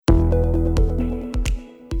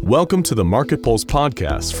Welcome to the Market Pulse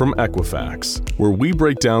podcast from Equifax, where we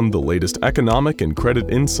break down the latest economic and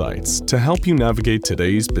credit insights to help you navigate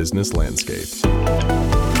today's business landscape.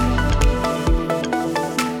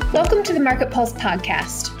 Welcome to the Market Pulse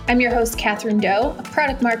podcast. I'm your host, Catherine Doe, a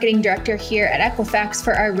product marketing director here at Equifax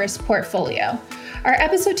for our risk portfolio. Our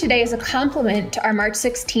episode today is a complement to our March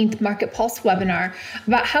 16th Market Pulse webinar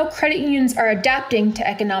about how credit unions are adapting to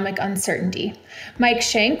economic uncertainty. Mike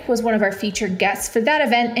Shank was one of our featured guests for that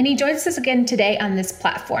event, and he joins us again today on this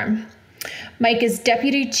platform. Mike is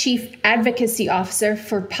Deputy Chief Advocacy Officer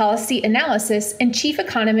for Policy Analysis and Chief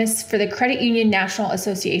Economist for the Credit Union National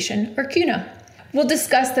Association, or CUNA. We'll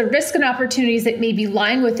discuss the risks and opportunities that may be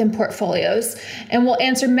lying within portfolios, and we'll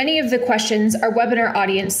answer many of the questions our webinar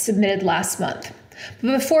audience submitted last month.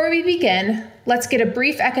 But before we begin, let's get a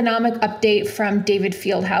brief economic update from David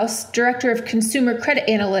Fieldhouse, Director of Consumer Credit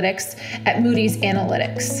Analytics at Moody's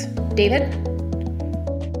Analytics. David?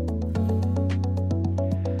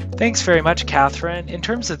 Thanks very much, Catherine. In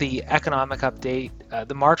terms of the economic update,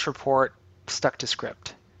 the March report stuck to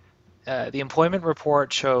script. The employment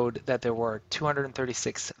report showed that there were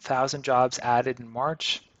 236,000 jobs added in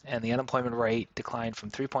March, and the unemployment rate declined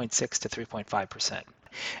from 3.6 to 3.5%.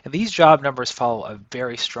 And these job numbers follow a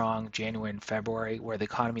very strong January and February, where the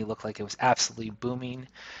economy looked like it was absolutely booming.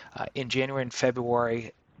 In January and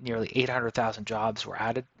February, nearly 800,000 jobs were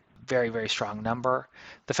added. Very, very strong number.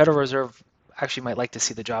 The Federal Reserve actually might like to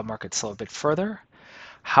see the job market slow a bit further.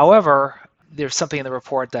 However, there's something in the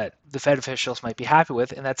report that the Fed officials might be happy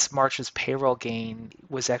with, and that's March's payroll gain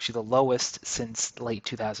was actually the lowest since late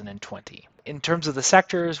 2020. In terms of the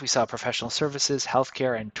sectors, we saw professional services,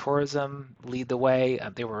 healthcare, and tourism lead the way.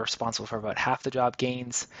 They were responsible for about half the job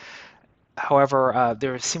gains. However,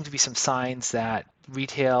 there seem to be some signs that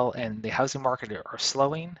retail and the housing market are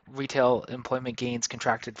slowing. Retail employment gains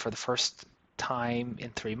contracted for the first time in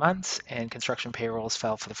 3 months, and construction payrolls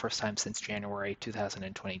fell for the first time since January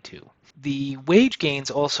 2022. The wage gains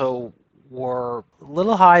also were a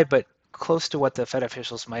little high, but close to what the Fed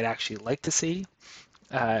officials might actually like to see.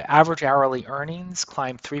 Average hourly earnings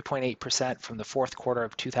climbed 3.8% from the fourth quarter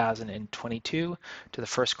of 2022 to the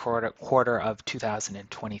first quarter of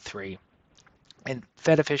 2023. And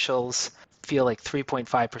Fed officials feel like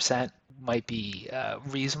 3.5% might be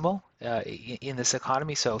reasonable in this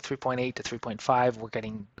economy. So 3.8 to 3.5, we're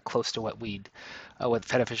getting close to what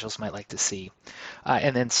Fed officials might like to see.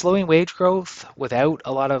 And then slowing wage growth without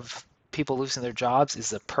a lot of people losing their jobs is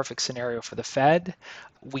the perfect scenario for the Fed.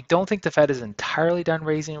 We don't think the Fed is entirely done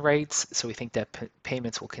raising rates, so we think that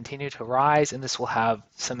payments will continue to rise, and this will have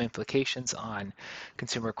some implications on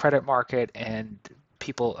consumer credit market and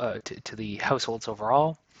people to the households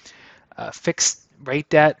overall. Fixed rate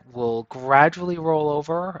debt will gradually roll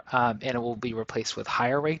over, and it will be replaced with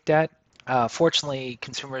higher rate debt. Fortunately,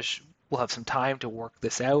 consumers will have some time to work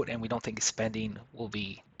this out, and we don't think spending will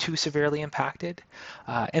be too severely impacted.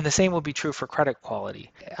 And the same will be true for credit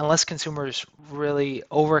quality. Unless consumers really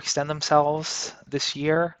overextend themselves this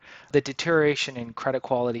year, the deterioration in credit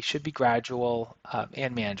quality should be gradual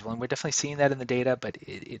and manageable. And we're definitely seeing that in the data, but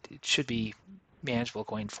it should be manageable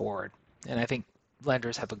going forward. And I think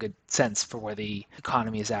lenders have a good sense for where the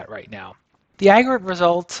economy is at right now. The aggregate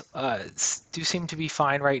results do seem to be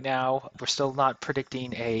fine right now. We're still not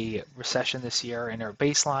predicting a recession this year in our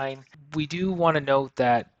baseline. We do want to note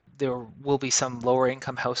that there will be some lower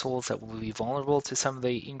income households that will be vulnerable to some of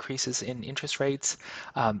the increases in interest rates.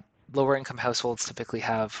 Lower income households typically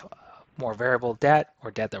have more variable debt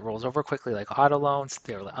or debt that rolls over quickly, like auto loans.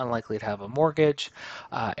 They're unlikely to have a mortgage,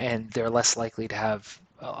 and they're less likely to have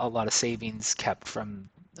a lot of savings kept from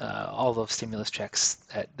all those stimulus checks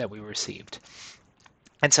that we received.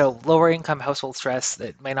 And so lower income household stress,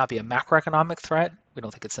 that may not be a macroeconomic threat. We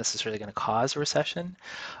don't think it's necessarily going to cause a recession.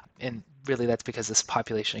 And really that's because this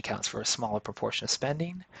population accounts for a smaller proportion of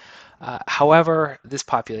spending. However, this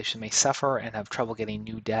population may suffer and have trouble getting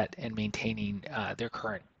new debt and maintaining their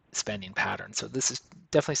current spending pattern. So this is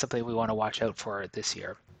definitely something we want to watch out for this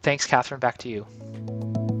year. Thanks, Catherine. Back to you.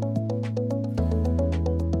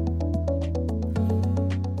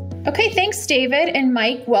 Okay, thanks, David and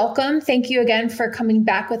Mike. Welcome. Thank you again for coming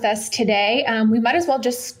back with us today. We might as well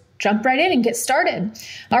just jump right in and get started.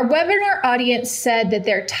 Our webinar audience said that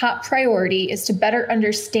their top priority is to better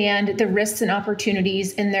understand the risks and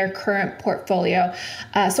opportunities in their current portfolio.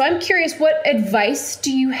 So I'm curious, what advice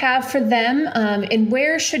do you have for them, and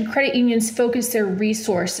where should credit unions focus their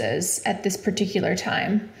resources at this particular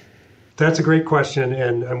time? That's a great question.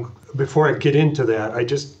 And before I get into that, I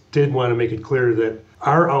just did want to make it clear that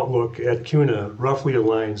our outlook at CUNA roughly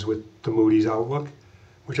aligns with the Moody's outlook,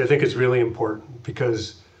 which I think is really important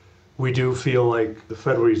because We do feel like the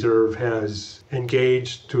Federal Reserve has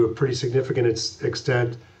engaged to a pretty significant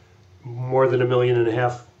extent. More than 1.5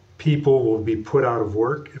 million people will be put out of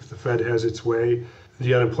work if the Fed has its way.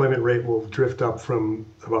 The unemployment rate will drift up from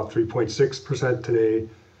about 3.6% today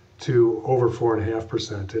to over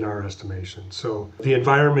 4.5% in our estimation. So the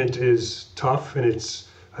environment is tough, and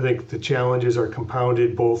I think the challenges are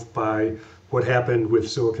compounded both by what happened with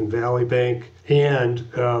Silicon Valley Bank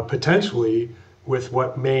and potentially with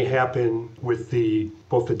what may happen with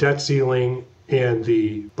both the debt ceiling and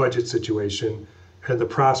the budget situation and the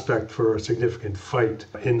prospect for a significant fight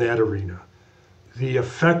in that arena. The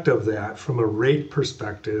effect of that from a rate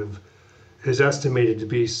perspective is estimated to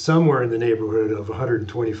be somewhere in the neighborhood of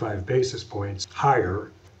 125 basis points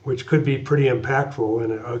higher, which could be pretty impactful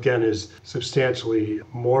and again is substantially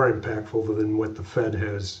more impactful than what the Fed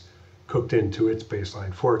has cooked into its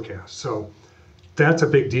baseline forecast. So that's a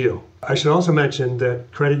big deal. I should also mention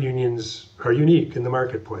that credit unions are unique in the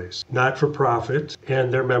marketplace, not for profit,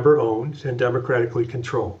 and they're member owned and democratically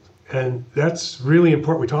controlled. And that's really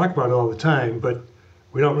important. We talk about it all the time, but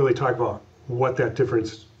we don't really talk about what that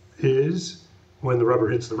difference is when the rubber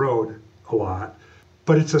hits the road a lot.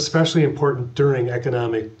 But it's especially important during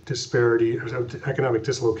economic disparity, economic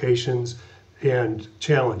dislocations and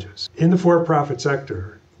challenges. In the for-profit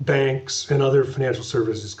sector, banks and other financial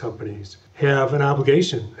services companies have an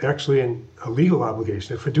obligation, actually a legal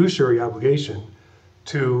obligation, a fiduciary obligation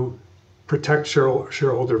to protect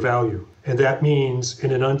shareholder value. And that means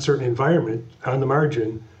in an uncertain environment, on the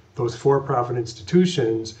margin, those for-profit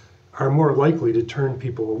institutions are more likely to turn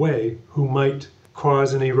people away who might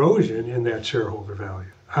cause an erosion in that shareholder value.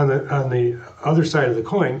 On the other side of the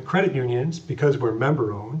coin, credit unions, because we're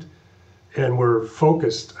member-owned and we're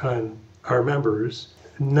focused on our members,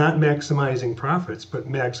 not maximizing profits, but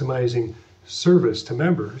maximizing service to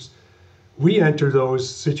members, we enter those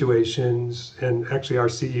situations, and actually our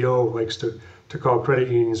CEO likes to call credit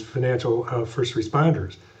unions financial first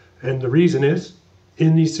responders. And the reason is,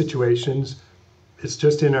 in these situations, it's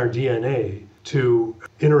just in our DNA to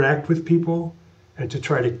interact with people and to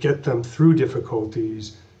try to get them through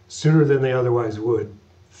difficulties sooner than they otherwise would,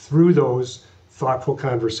 through those thoughtful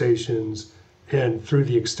conversations and through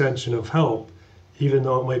the extension of help, even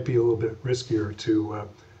though it might be a little bit riskier to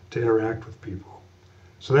interact with people.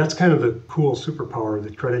 So that's kind of the cool superpower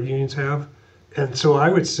that credit unions have. And so I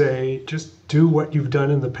would say just do what you've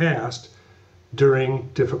done in the past during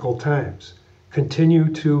difficult times.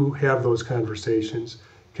 Continue to have those conversations,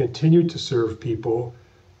 continue to serve people.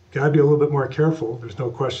 Got to be a little bit more careful, there's no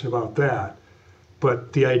question about that.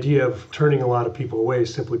 But the idea of turning a lot of people away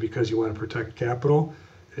simply because you want to protect capital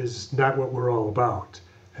is not what we're all about.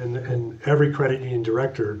 And every credit union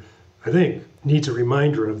director, I think, needs a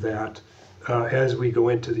reminder of that as we go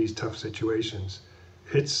into these tough situations.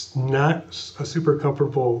 It's not a super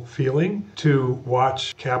comfortable feeling to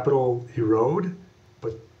watch capital erode,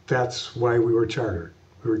 but that's why we were chartered.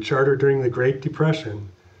 We were chartered during the Great Depression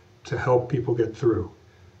to help people get through.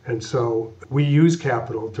 And so we use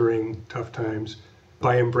capital during tough times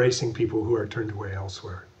by embracing people who are turned away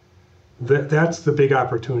elsewhere. That's the big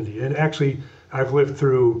opportunity. And actually, I've lived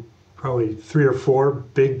through probably 3 or 4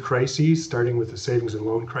 big crises, starting with the savings and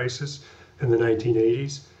loan crisis in the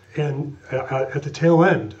 1980s. And at the tail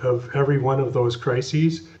end of every one of those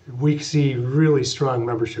crises, we see really strong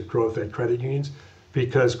membership growth at credit unions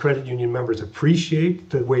because credit union members appreciate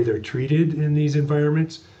the way they're treated in these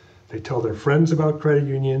environments. They tell their friends about credit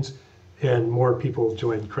unions, and more people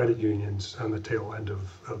join credit unions on the tail end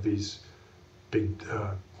of these big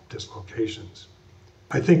dislocations.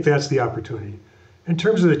 I think that's the opportunity. In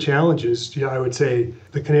terms of the challenges, I would say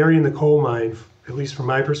the canary in the coal mine, at least from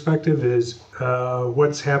my perspective, is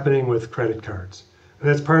what's happening with credit cards. And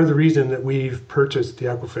that's part of the reason that we've purchased the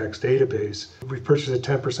Equifax database. We've purchased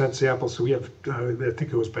a 10% sample, so we have, I think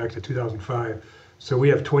it goes back to 2005. So we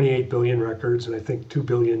have 28 billion records, and I think 2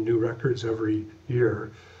 billion new records every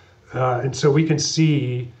year. And so we can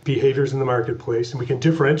see behaviors in the marketplace, and we can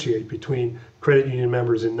differentiate between credit union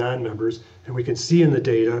members and non-members. And we can see in the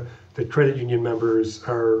data that credit union members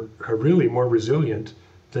are really more resilient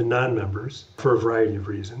than non-members for a variety of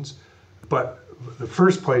reasons. But the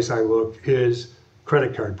first place I look is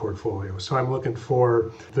credit card portfolio. So I'm looking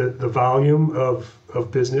for the volume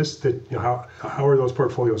of business that, how are those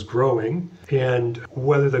portfolios growing, and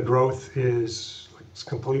whether the growth is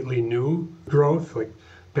completely new growth, like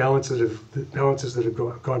balances that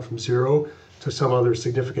have gone from 0 to some other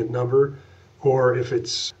significant number, or if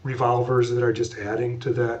it's revolvers that are just adding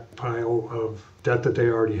to that pile of debt that they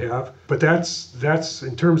already have. But that's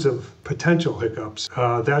in terms of potential hiccups,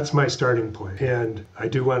 that's my starting point. And I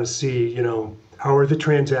do want to see, how are the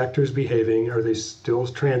transactors behaving? Are they still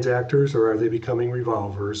transactors or are they becoming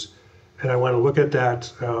revolvers? And I want to look at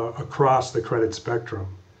that across the credit spectrum.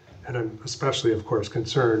 And I'm especially, of course,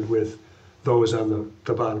 concerned with those on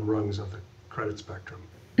the bottom rungs of the credit spectrum.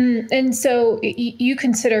 And so you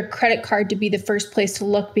consider credit card to be the first place to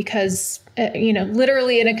look because,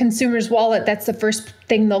 literally in a consumer's wallet, that's the first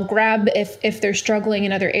thing they'll grab if they're struggling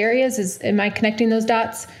in other areas. Am I connecting those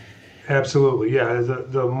dots? Absolutely, yeah.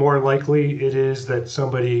 The more likely it is that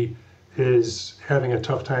somebody is having a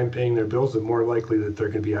tough time paying their bills, the more likely that they're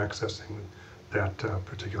going to be accessing that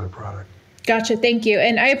particular product. Gotcha. Thank you.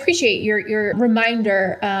 And I appreciate your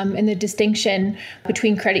reminder and the distinction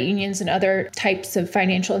between credit unions and other types of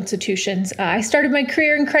financial institutions. I started my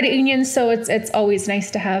career in credit unions, so it's always nice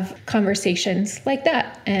to have conversations like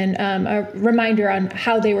that and a reminder on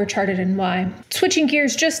how they were charted and why. Switching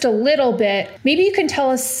gears just a little bit, maybe you can tell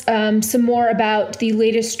us some more about the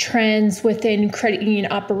latest trends within credit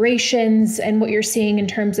union operations and what you're seeing in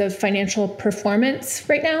terms of financial performance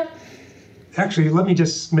right now. Actually, let me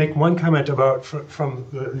just make one comment about from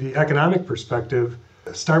the economic perspective.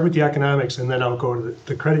 Start with the economics, and then I'll go to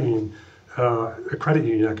the credit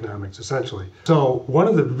union economics, essentially. So one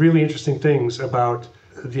of the really interesting things about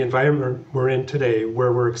the environment we're in today,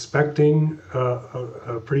 where we're expecting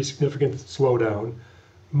a pretty significant slowdown,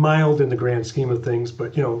 mild in the grand scheme of things,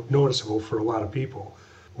 but noticeable for a lot of people.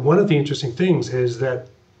 One of the interesting things is that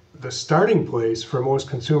the starting place for most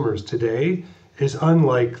consumers today is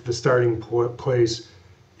unlike the starting place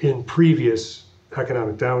in previous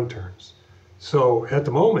economic downturns. So at the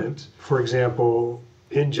moment, for example,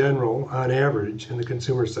 in general, on average, in the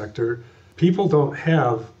consumer sector, people don't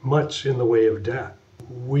have much in the way of debt.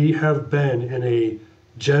 We have been in a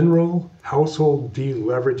general household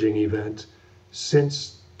deleveraging event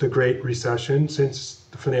since the Great Recession, since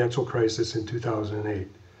the financial crisis in 2008.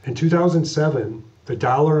 In 2007, the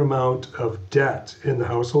dollar amount of debt in the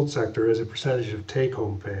household sector as a percentage of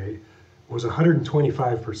take-home pay was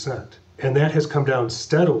 125%. And that has come down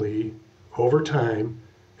steadily over time,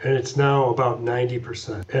 and it's now about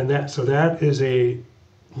 90%. And that is a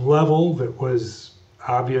level that was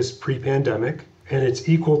obvious pre-pandemic, and it's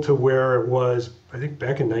equal to where it was, I think,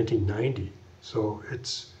 back in 1990. So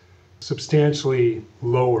it's substantially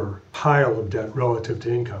lower pile of debt relative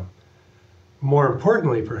to income. More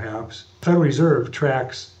importantly, perhaps, the Federal Reserve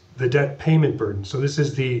tracks the debt payment burden. So this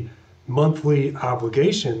is the monthly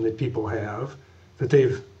obligation that people have that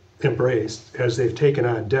they've embraced as they've taken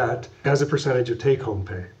on debt as a percentage of take-home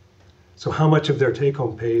pay. So how much of their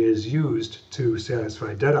take-home pay is used to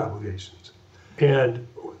satisfy debt obligations? And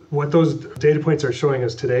what those data points are showing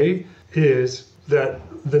us today is that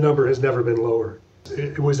the number has never been lower.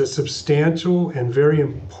 It was a substantial and very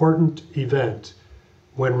important event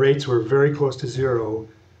when rates were very close to zero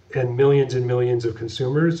and millions of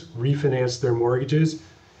consumers refinanced their mortgages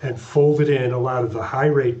and folded in a lot of the high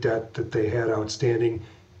rate debt that they had outstanding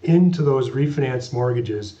into those refinanced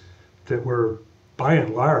mortgages that were by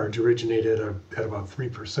and large originated at about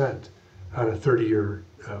 3% on a 30-year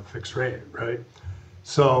fixed rate, right?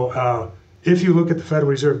 So if you look at the Federal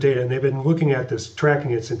Reserve data, and they've been looking at this,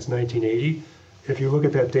 tracking it since 1980, if you look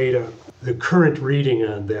at that data, the current reading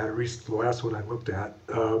on that, at least the last one I looked at,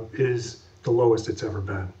 is the lowest it's ever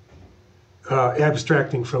been.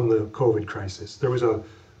 Abstracting from the COVID crisis. There was a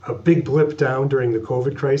big blip down during the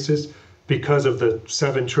COVID crisis because of the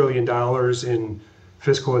 $7 trillion in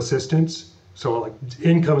fiscal assistance. So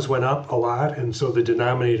incomes went up a lot, and so the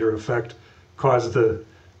denominator effect caused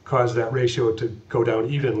that ratio to go down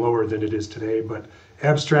even lower than it is today. But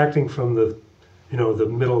abstracting from the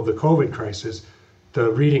middle of the COVID crisis, the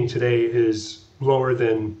reading today is lower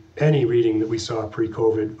than any reading that we saw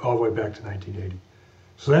pre-COVID all the way back to 1980.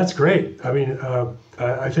 So that's great. I mean,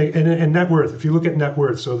 I think, and net worth, if you look at net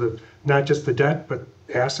worth, so not just the debt, but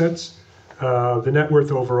assets, the net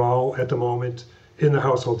worth overall at the moment in the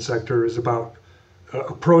household sector is about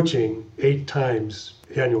approaching 8 times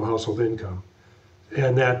annual household income.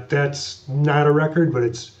 And that's not a record, but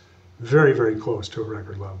it's very, very close to a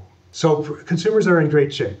record level. So consumers are in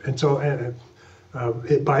great shape. And so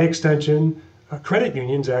by extension, credit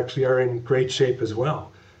unions actually are in great shape as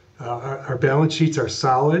well. Our balance sheets are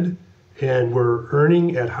solid, and we're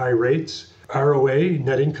earning at high rates. ROA,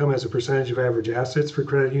 net income as a percentage of average assets for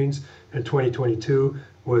credit unions in 2022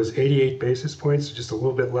 was 88 basis points, just a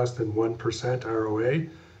little bit less than 1% ROA.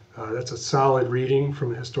 That's a solid reading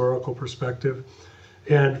from a historical perspective.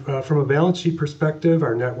 And from a balance sheet perspective,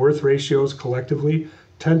 our net worth ratios collectively,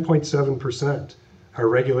 10.7%. Our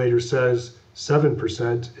regulator says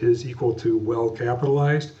 7% is equal to well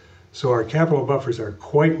capitalized. So our capital buffers are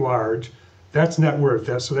quite large. That's net worth.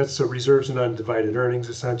 That's the reserves and undivided earnings,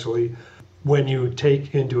 essentially. When you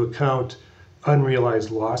take into account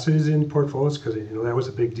unrealized losses in portfolios, because that was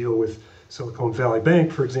a big deal with Silicon Valley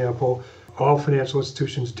Bank, for example, all financial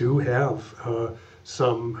institutions do have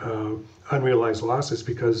some unrealized losses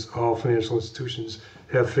because all financial institutions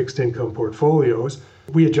have fixed income portfolios.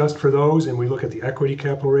 We adjust for those and we look at the equity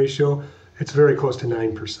capital ratio. It's very close to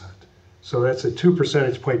 9%. So that's a 2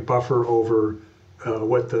 percentage point buffer over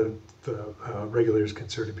what the regulators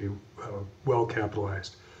consider to be well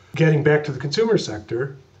capitalized. Getting back to the consumer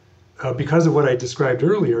sector, because of what I described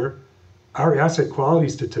earlier, our asset quality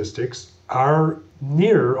statistics are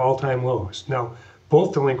near all-time lows. Now,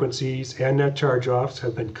 both delinquencies and net charge-offs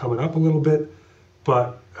have been coming up a little bit,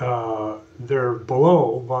 but they're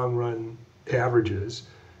below long-run averages,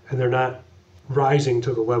 and they're not rising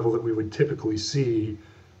to the level that we would typically see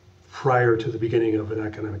prior to the beginning of an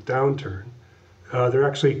economic downturn. They're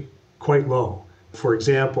actually quite low. For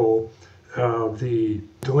example, the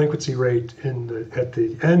delinquency rate at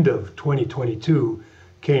the end of 2022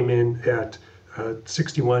 came in at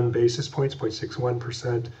 61 basis points,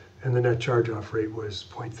 0.61%, and the net charge-off rate was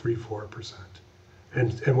 0.34%.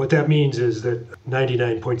 And what that means is that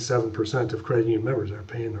 99.7% of credit union members are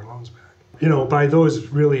paying their loans back. By those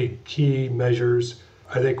really key measures,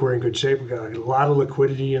 I think we're in good shape. We've got a lot of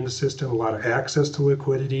liquidity in the system, a lot of access to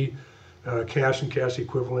liquidity. Cash and cash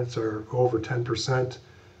equivalents are over 10%,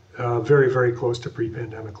 very, very close to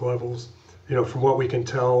pre-pandemic levels. From what we can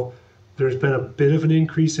tell, there's been a bit of an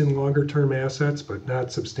increase in longer-term assets, but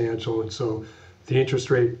not substantial. And so the interest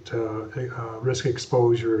rate risk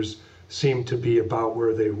exposures seem to be about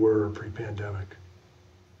where they were pre-pandemic.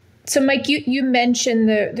 So, Mike, you mentioned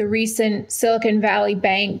the recent Silicon Valley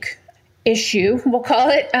Bank issue, we'll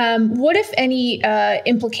call it. What, if any,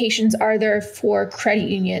 implications are there for credit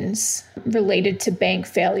unions related to bank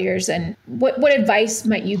failures? And what advice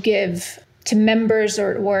might you give to members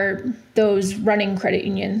or those running credit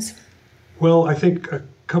unions? Well, I think a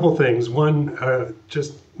couple things. One,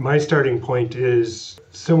 just my starting point is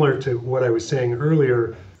similar to what I was saying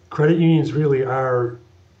earlier. Credit unions really are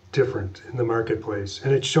different in the marketplace,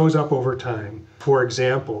 and it shows up over time. For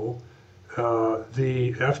example,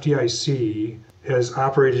 the FDIC has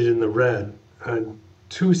operated in the red on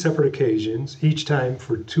 2 separate occasions, each time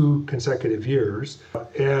for 2 consecutive years,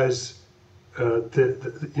 as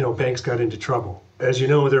banks got into trouble. As you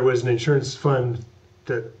know, there was an insurance fund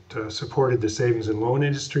that supported the savings and loan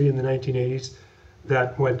industry in the 1980s.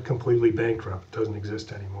 That went completely bankrupt, doesn't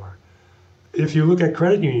exist anymore. If you look at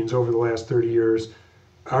credit unions over the last 30 years,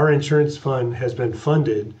 our insurance fund has been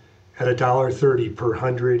funded at $1.30 per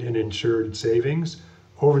 100 in insured savings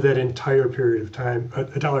over that entire period of time,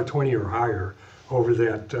 $1.20 or higher over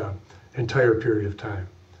that entire period of time.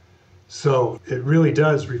 So it really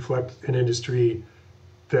does reflect an industry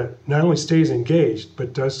that not only stays engaged,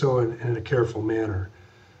 but does so in a careful manner.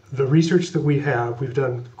 The research that we've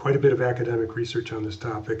done quite a bit of academic research on this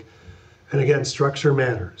topic. And again, structure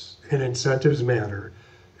matters and incentives matter.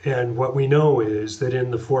 And what we know is that in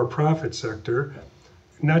the for-profit sector,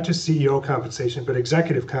 not just CEO compensation, but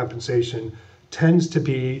executive compensation tends to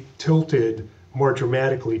be tilted more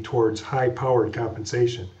dramatically towards high-powered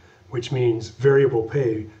compensation, which means variable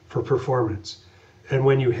pay for performance. And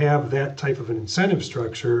when you have that type of an incentive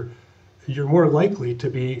structure, you're more likely to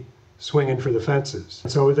be swinging for the fences.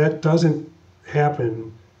 So that doesn't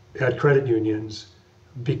happen at credit unions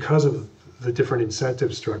because of the different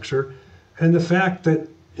incentive structure and the fact that,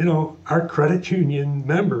 our credit union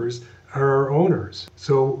members are our owners.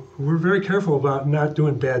 So we're very careful about not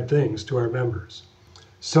doing bad things to our members.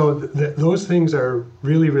 So those things are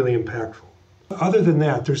really, really impactful. Other than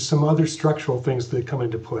that, there's some other structural things that come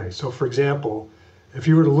into play. So for example, if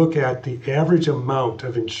you were to look at the average amount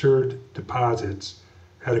of insured deposits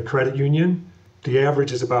at a credit union, the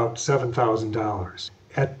average is about $7,000.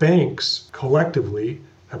 At banks, collectively,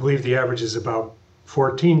 I believe the average is about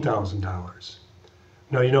 $14,000.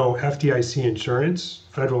 Now, FDIC insurance,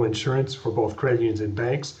 federal insurance for both credit unions and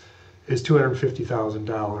banks, is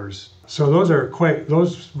 $250,000. So those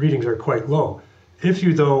readings are quite low. If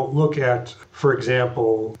you, though, look at, for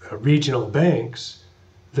example, regional banks,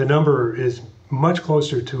 the number is much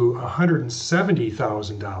closer to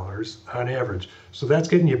 $170,000 on average. So that's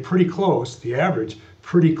getting you pretty close, the average,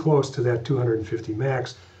 pretty close to that 250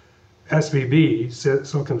 max. SVB,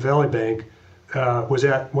 Silicon Valley Bank, was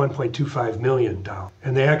at $1.25 million.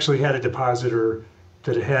 And they actually had a depositor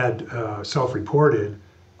that had self-reported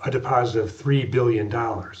a deposit of $3 billion.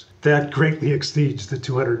 That greatly exceeds the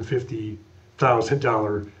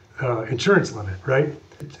 $250,000 insurance limit, right?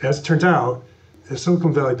 As it turns out, the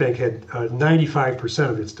Silicon Valley Bank had 95%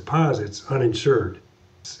 of its deposits uninsured.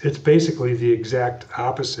 It's basically the exact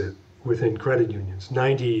opposite within credit unions.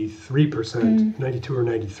 93%, 92 or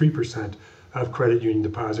 93% of credit union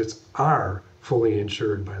deposits are fully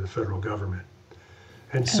insured by the federal government.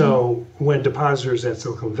 And so when depositors at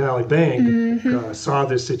Silicon Valley Bank saw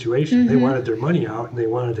this situation, they wanted their money out and they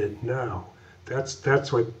wanted it now.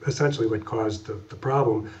 That's what essentially what caused the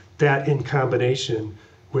problem. That in combination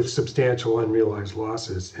with substantial unrealized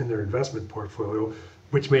losses in their investment portfolio,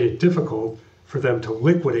 which made it difficult for them to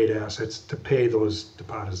liquidate assets to pay those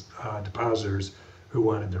depositors who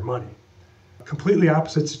wanted their money. Completely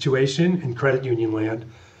opposite situation in credit union land,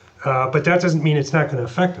 but that doesn't mean it's not going to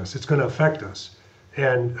affect us. It's going to affect us.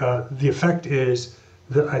 And the effect is,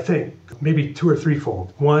 I think, maybe two or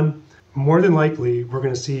threefold. One, more than likely, we're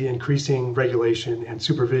going to see increasing regulation and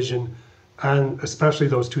supervision on especially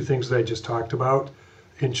those two things that I just talked about,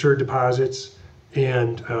 insured deposits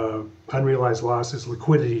and unrealized losses,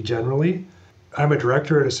 liquidity generally. I'm a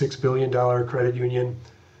director at a $6 billion credit union.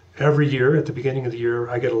 Every year, at the beginning of the year,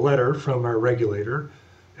 I get a letter from our regulator,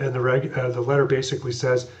 and the letter basically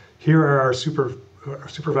says, here are our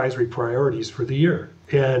supervisory priorities for the year.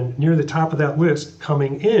 And near the top of that list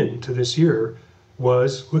coming into this year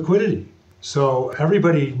was liquidity. So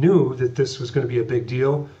everybody knew that this was going to be a big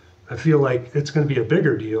deal. I feel like it's going to be a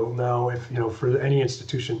bigger deal now if, for any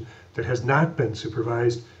institution that has not been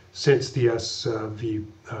supervised since the SVB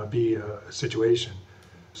situation.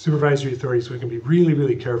 Supervisory authorities, we can be really,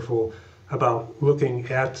 really careful about looking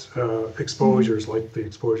at exposures like the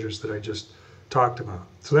exposures that I just talked about.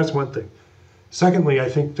 So that's one thing. Secondly, I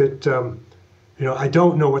think that, I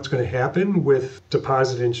don't know what's going to happen with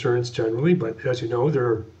deposit insurance generally, but as you know, there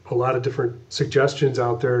are a lot of different suggestions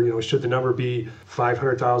out there. Should the number be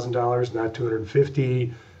 $500,000, not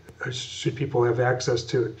 $250,000? Should people have access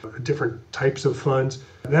to different types of funds?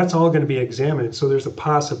 That's all going to be examined. So there's a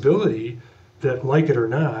possibility that, like it or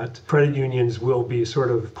not, credit unions will be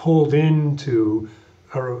sort of pulled into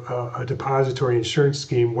a depository insurance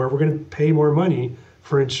scheme where we're going to pay more money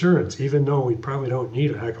for insurance, even though we probably don't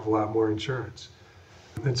need a heck of a lot more insurance.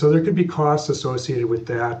 And so there could be costs associated with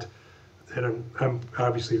that, and I'm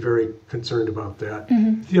obviously very concerned about that.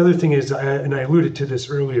 The other thing is, and I alluded to this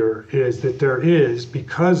earlier, is that there is,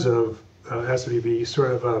 because of SVB,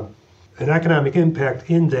 sort of an economic impact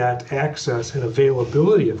in that access and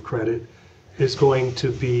availability of credit is going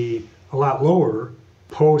to be a lot lower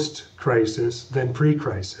post-crisis than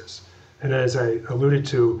pre-crisis. And as I alluded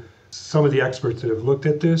to, some of the experts that have looked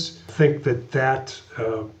at this think that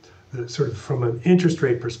sort of from an interest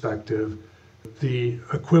rate perspective, the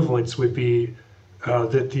equivalence would be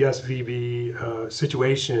that the SVB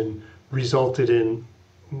situation resulted in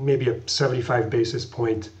maybe a 75 basis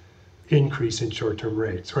point increase in short-term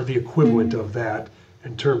rates, or the equivalent of that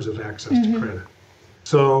in terms of access to credit.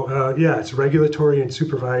 So it's regulatory and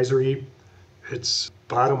supervisory, it's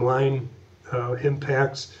bottom line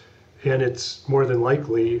impacts, and it's more than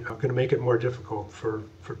likely going to make it more difficult for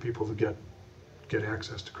people to get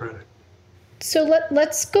access to credit. So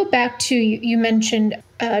let's go back to, you mentioned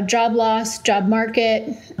job loss, job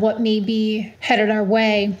market, what may be headed our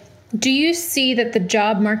way. Do you see that the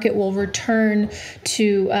job market will return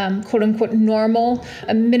to quote unquote normal,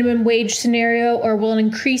 a minimum wage scenario, or will an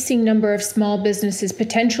increasing number of small businesses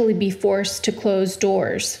potentially be forced to close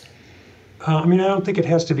doors? I don't think it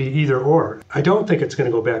has to be either or. I don't think it's going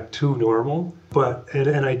to go back to normal, but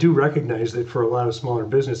and I do recognize that for a lot of smaller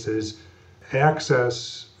businesses,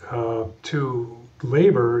 access to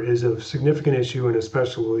labor is a significant issue, and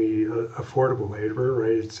especially affordable labor,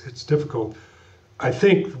 right? It's difficult. I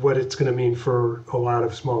think what it's going to mean for a lot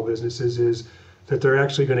of small businesses is that they're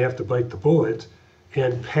actually going to have to bite the bullet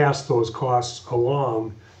and pass those costs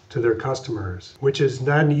along to their customers, which is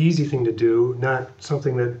not an easy thing to do, not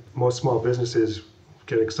something that most small businesses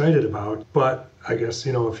get excited about. But I guess,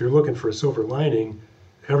 if you're looking for a silver lining,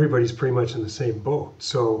 everybody's pretty much in the same boat.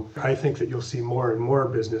 So I think that you'll see more and more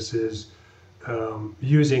businesses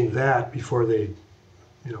using that before they,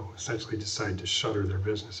 essentially decide to shutter their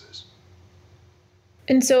businesses.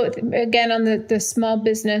 And so, again, on the small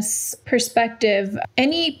business perspective,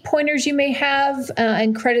 any pointers you may have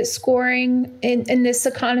in credit scoring in this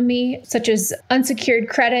economy, such as unsecured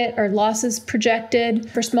credit or losses projected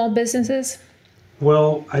for small businesses?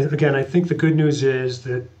 Well, I think the good news is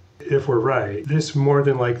that if we're right, this more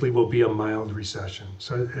than likely will be a mild recession.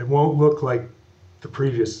 So it won't look like the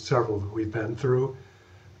previous several that we've been through.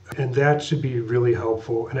 And that should be really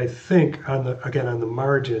helpful. And I think on the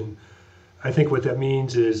margin, I think what that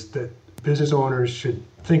means is that business owners should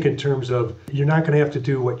think in terms of, you're not going to have to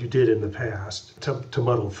do what you did in the past to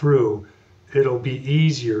muddle through. it'll be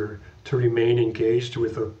easier to remain engaged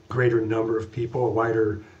with a greater number of people, a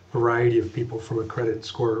wider variety of people from a credit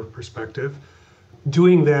score perspective.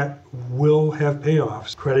 Doing that will have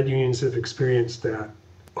payoffs. Credit unions have experienced that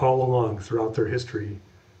all along throughout their history,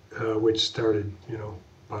 which started,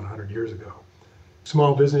 about 100 years ago.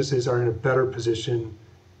 Small businesses are in a better position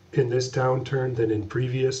in this downturn than in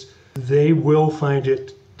previous. They will find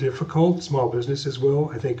it difficult, small businesses will,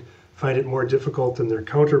 I think, find it more difficult than their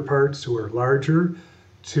counterparts who are larger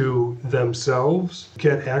to themselves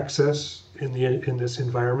get access in this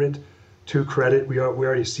environment to credit. We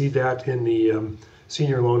already see that in the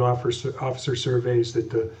senior loan officer surveys that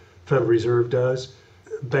the Federal Reserve does.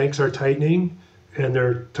 Banks are tightening, and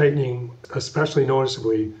they're tightening especially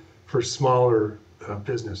noticeably for smaller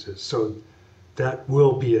businesses. So that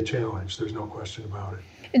will be a challenge. There's no question about it.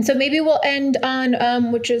 And so maybe we'll end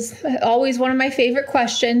on, which is always one of my favorite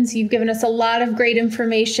questions. You've given us a lot of great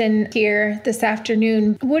information here this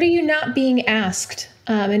afternoon. What are you not being asked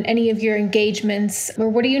in any of your engagements? Or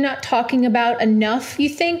what are you not talking about enough, you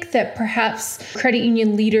think, that perhaps credit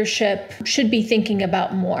union leadership should be thinking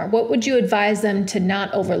about more? What would you advise them to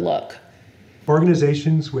not overlook?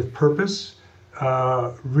 Organizations with purpose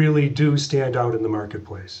really do stand out in the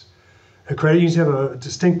marketplace. Credit unions have a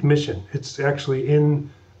distinct mission. It's actually in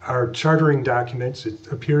our chartering documents.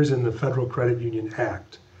 It appears in the Federal Credit Union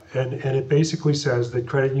Act. And it basically says that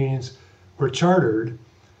credit unions were chartered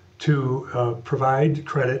to provide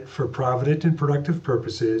credit for provident and productive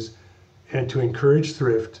purposes and to encourage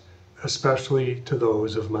thrift, especially to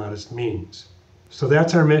those of modest means. So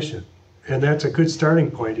that's our mission. And that's a good starting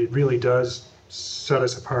point. It really does set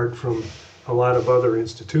us apart from a lot of other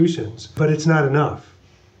institutions, but it's not enough.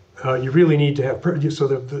 You really need to have, so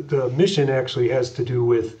the mission actually has to do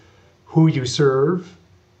with who you serve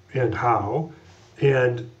and how,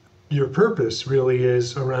 and your purpose really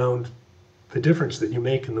is around the difference that you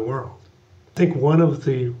make in the world. I think one of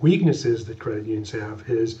the weaknesses that credit unions have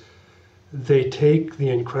is they take the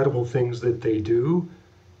incredible things that they do,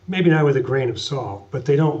 maybe not with a grain of salt, but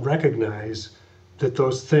they don't recognize that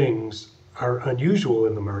those things are unusual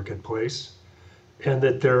in the marketplace and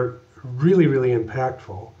that they're really, really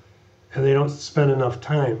impactful. And they don't spend enough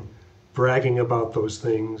time bragging about those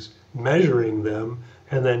things, measuring them,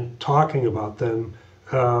 and then talking about them,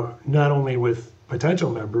 not only with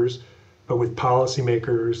potential members, but with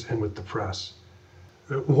policymakers and with the press.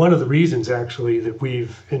 One of the reasons, actually, that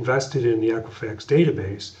we've invested in the Equifax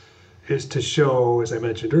database is to show, as I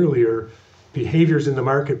mentioned earlier, behaviors in the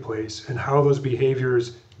marketplace and how those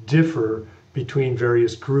behaviors differ between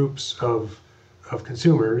various groups of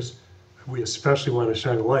consumers. We especially want to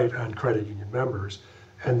shine a light on credit union members,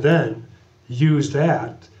 and then use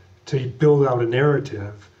that to build out a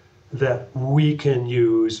narrative that we can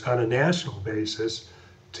use on a national basis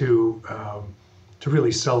to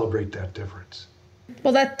really celebrate that difference.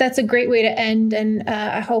 Well, that's a great way to end, and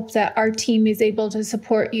I hope that our team is able to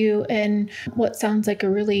support you in what sounds like a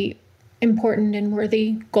really important and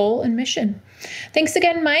worthy goal and mission. Thanks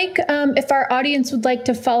again, Mike. If our audience would like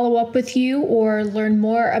to follow up with you or learn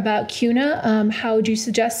more about CUNA, how would you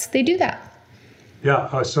suggest they do that?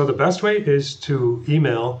 Yeah, so the best way is to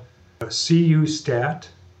email CUSTAT,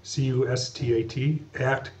 C-U-S-T-A-T,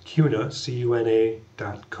 at CUNA,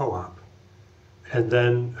 CUNA.coop. And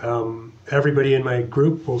then everybody in my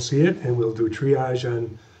group will see it, and we'll do triage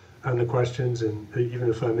on the questions, and even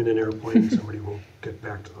if I'm in an airplane, somebody will get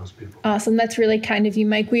back to those people. Awesome. That's really kind of you,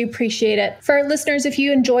 Mike. We appreciate it. For our listeners, if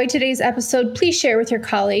you enjoyed today's episode, please share with your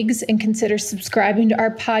colleagues and consider subscribing to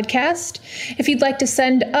our podcast. If you'd like to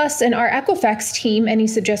send us and our Equifax team any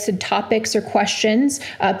suggested topics or questions,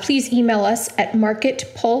 please email us at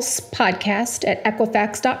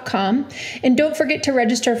marketpulsepodcast@equifax.com. And don't forget to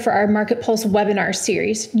register for our Market Pulse webinar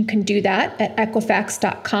series. You can do that at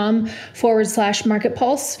equifax.com/Market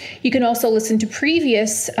Pulse. You can also listen to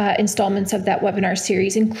previous installments of that webinar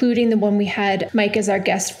series, including the one we had Mike as our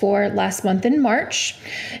guest for last month in March.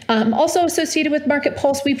 Also associated with Market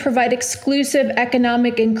Pulse, we provide exclusive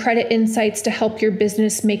economic and credit insights to help your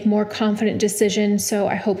business make more confident decisions. So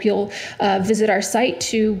I hope you'll visit our site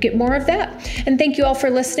to get more of that. And thank you all for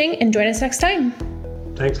listening, and join us next time.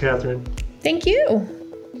 Thanks, Catherine. Thank you.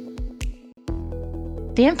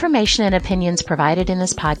 The information and opinions provided in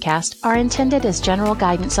this podcast are intended as general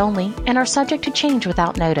guidance only and are subject to change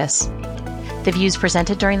without notice. The views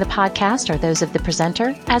presented during the podcast are those of the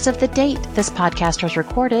presenter as of the date this podcast was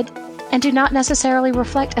recorded and do not necessarily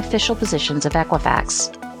reflect official positions of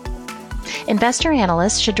Equifax. Investor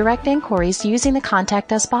analysts should direct inquiries using the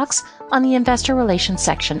Contact Us box on the Investor Relations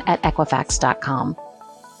section at Equifax.com.